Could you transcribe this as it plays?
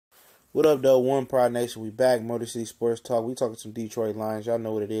What up, though? One Pride Nation. We back. Motor City Sports Talk. We talking some Detroit Lions. Y'all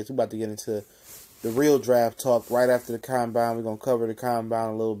know what it is. We about to get into the real draft talk right after the combine. We're gonna cover the combine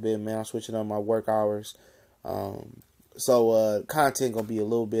a little bit, man. I'm switching up my work hours, so content gonna be a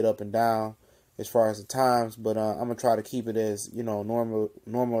little bit up and down as far as the times, but I'm gonna try to keep it as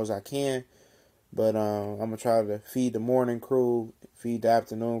normal as I can. But I'm gonna try to feed the morning crew, feed the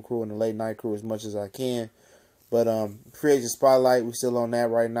afternoon crew, and the late night crew as much as I can. But free agent spotlight, we still on that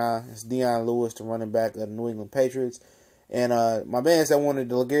right now. It's Dion Lewis, the running back of the New England Patriots. And my man that wanted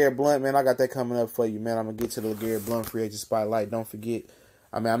the LeGarrette Blount, man, I got that coming up for you, man. I'm going to get to the LeGarrette Blount free agent spotlight. Don't forget.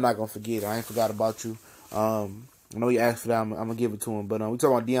 I'm not going to forget. I ain't forgot about you. I know you asked for that. I'm going to give it to him. But we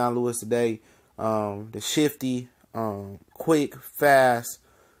talking about Dion Lewis today. The shifty, quick, fast,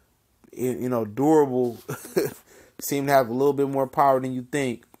 durable, seem to have a little bit more power than you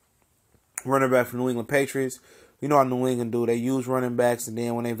think. Running back for New England Patriots. You know how New England do. They use running backs, and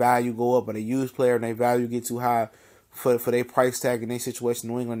then when their value go up, or they use player and their value get too high for their price tag in their situation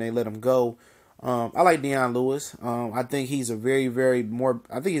in New England, they let them go. I like Dion Lewis. I think he's a very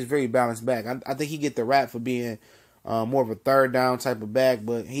balanced back. I think he get the rap for being more of a third down type of back,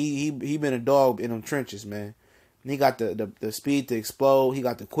 but he been a dog in them trenches, man. And he got the speed to explode. He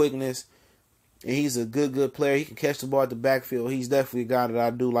got the quickness. And he's a good player. He can catch the ball at the backfield. He's definitely a guy that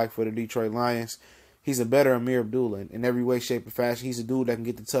I do like for the Detroit Lions. He's a better Amir Abdullah in every way, shape, or fashion. He's a dude that can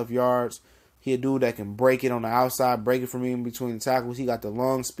get the tough yards. He a dude that can break it on the outside, break it from in between the tackles. He got the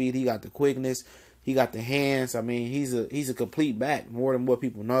long speed. He got the quickness. He got the hands. I mean, he's a complete back, more than what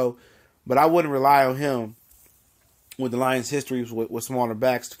people know. But I wouldn't rely on him with the Lions' history with smaller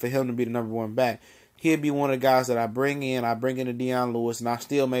backs for him to be the number one back. He'd be one of the guys that I bring in. I bring in a Dion Lewis, and I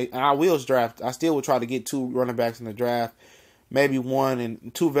still will try to get two running backs in the draft, maybe one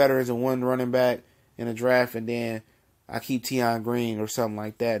and two veterans and one running back in the draft, and then I keep Tion Green or something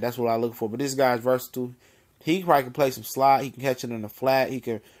like that. That's what I look for. But this guy's versatile. He probably can play some slot. He can catch it in the flat. He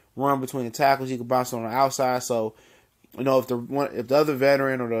can run between the tackles. He can bounce on the outside. So, if the other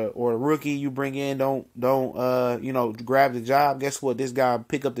veteran or the rookie you bring in don't grab the job, guess what? This guy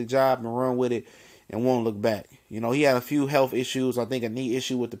pick up the job and run with it and won't look back. He had a few health issues. I think a knee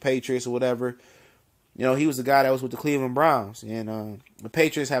issue with the Patriots or whatever. He was the guy that was with the Cleveland Browns. And the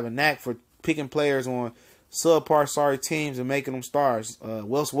Patriots have a knack for picking players on sorry teams and making them stars.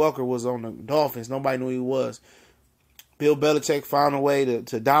 Wes Welker was on the Dolphins. Nobody knew who he was. Bill Belichick found a way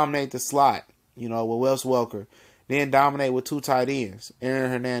to dominate the slot, with Wes Welker. Then dominate with two tight ends,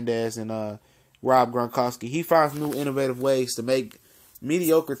 Aaron Hernandez and Rob Gronkowski. He finds new innovative ways to make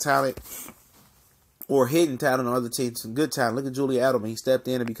mediocre talent or hidden talent on other teams some good talent. Look at Julian Edelman. He stepped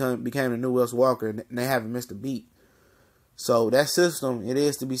in and became the new Wes Walker, and they haven't missed a beat. So that system, it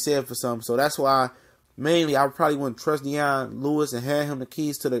is to be said for some. So that's why mainly I probably wouldn't trust Dion Lewis and hand him the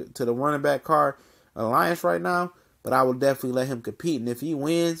keys to the running back car alliance right now. But I will definitely let him compete. And if he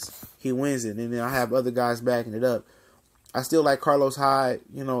wins, he wins it. And then I have other guys backing it up. I still like Carlos Hyde,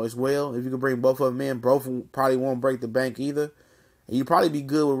 as well. If you can bring both of them in, both probably won't break the bank either. And you probably be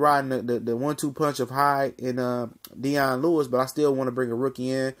good with riding the 1-2 punch of Hyde and Dion Lewis, but I still want to bring a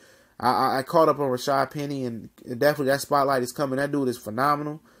rookie in. I caught up on Rashad Penny, and definitely that spotlight is coming. That dude is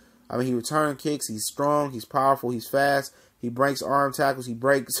phenomenal. I mean, he return kicks. He's strong. He's powerful. He's fast. He breaks arm tackles. He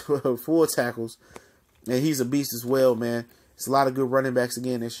breaks full tackles. And he's a beast as well, man. It's a lot of good running backs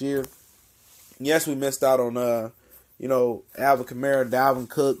again this year. Yes, we missed out on, Alvin Kamara, Dalvin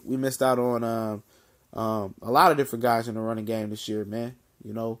Cook. We missed out on a lot of different guys in the running game this year, man.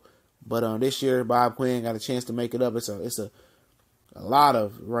 But this year, Bob Quinn got a chance to make it up. It's a lot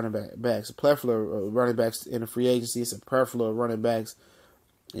of running backs, a plethora of running backs in the free agency. It's a plethora of running backs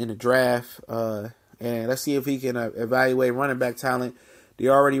in the draft. And let's see if he can evaluate running back talent. They're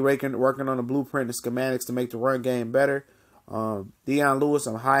already working on the blueprint and schematics to make the run game better. Dion Lewis,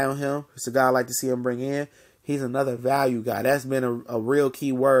 I'm high on him. It's a guy I like to see him bring in. He's another value guy. That's been a real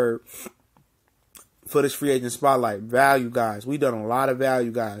key word for this free agent spotlight. Value guys. We've done a lot of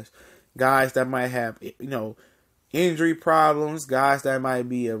value guys. Guys that might have, injury problems. Guys that might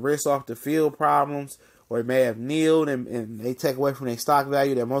be a risk off the field problems. Or may have kneeled and they take away from their stock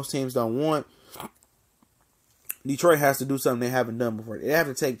value that most teams don't want. Detroit has to do something they haven't done before. They have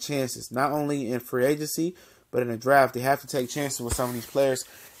to take chances, not only in free agency, but in the draft. They have to take chances with some of these players.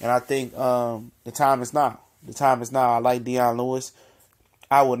 And I think the time is now. The time is now. I like Dion Lewis.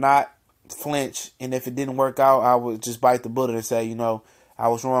 I would not flinch. And if it didn't work out, I would just bite the bullet and say, I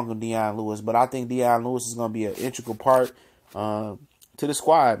was wrong on Dion Lewis. But I think Dion Lewis is going to be an integral part to the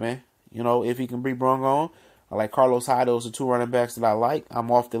squad, man. If he can be brung on. I like Carlos Hyde. Those are two running backs that I like.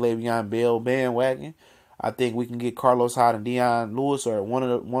 I'm off the Le'Veon Bell bandwagon. I think we can get Carlos Hyde and Dion Lewis, or one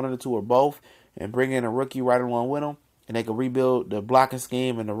of the two, or both, and bring in a rookie right along with them, and they can rebuild the blocking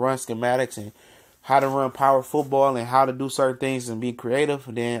scheme and the run schematics and how to run power football and how to do certain things and be creative.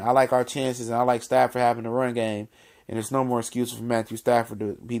 And then I like our chances, and I like Stafford having the run game, and there's no more excuses for Matthew Stafford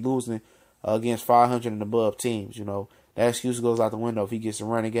to be losing against 500 and above teams. That excuse goes out the window if he gets a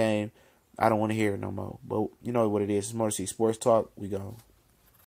running game. I don't want to hear it no more. But you know what it is. It's Motor City Sports Talk. We go.